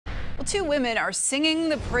Well, two women are singing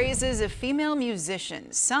the praises of female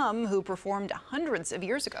musicians, some who performed hundreds of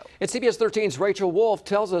years ago. And CBS 13's Rachel Wolf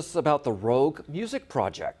tells us about the Rogue Music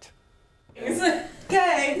Project.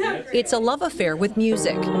 It's a love affair with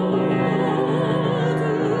music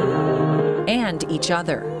and each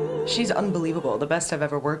other. She's unbelievable, the best I've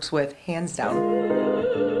ever worked with, hands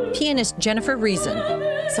down. Pianist Jennifer Reason.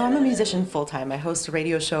 So I'm a musician full-time. I host a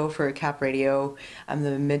radio show for Cap Radio. I'm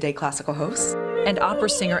the midday classical host. And opera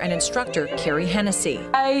singer and instructor Carrie Hennessy.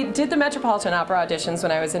 I did the Metropolitan Opera auditions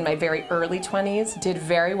when I was in my very early 20s, did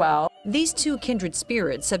very well. These two kindred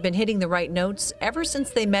spirits have been hitting the right notes ever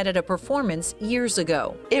since they met at a performance years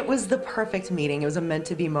ago. It was the perfect meeting. It was a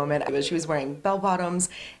meant-to-be moment. She was wearing bell-bottoms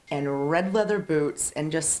and red leather boots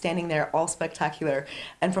and just standing there all spectacular.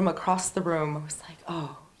 And from across the room, I was like,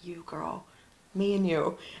 oh, you girl, me and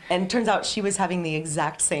you. And turns out she was having the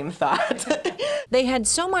exact same thought. They had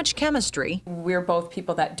so much chemistry. We're both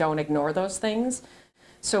people that don't ignore those things.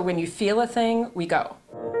 So when you feel a thing, we go.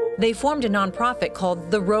 They formed a nonprofit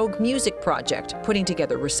called the Rogue Music Project, putting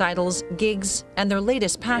together recitals, gigs, and their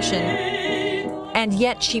latest passion. And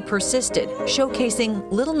yet she persisted,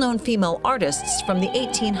 showcasing little-known female artists from the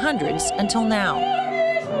 1800s until now.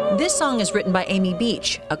 This song is written by Amy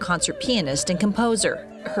Beach, a concert pianist and composer.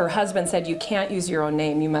 Her husband said, you can't use your own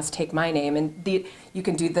name, you must take my name. And you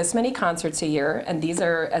can do this many concerts a year, and these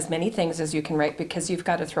are as many things as you can write because you've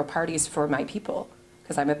got to throw parties for my people,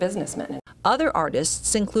 because I'm a businessman. Other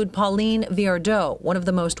artists include Pauline Viardot, one of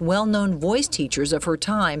the most well-known voice teachers of her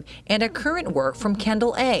time, and a current work from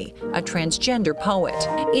Kendall A., a transgender poet.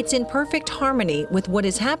 It's in perfect harmony with what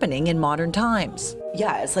is happening in modern times.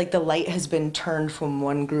 Yeah, it's like the light has been turned from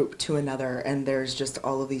one group to another, and there's just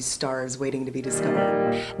all of these stars waiting to be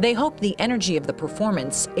discovered. They hope the energy of the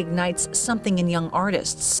performance ignites something in young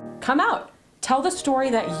artists. Come out. Tell the story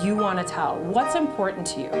that you want to tell. What's important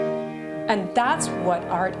to you? And that's what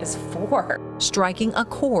art is for. Striking a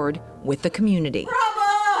chord with the community.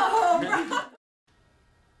 Bravo!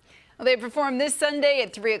 Well, they perform this Sunday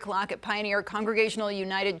at 3 o'clock at Pioneer Congregational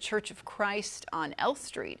United Church of Christ on L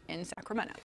Street in Sacramento.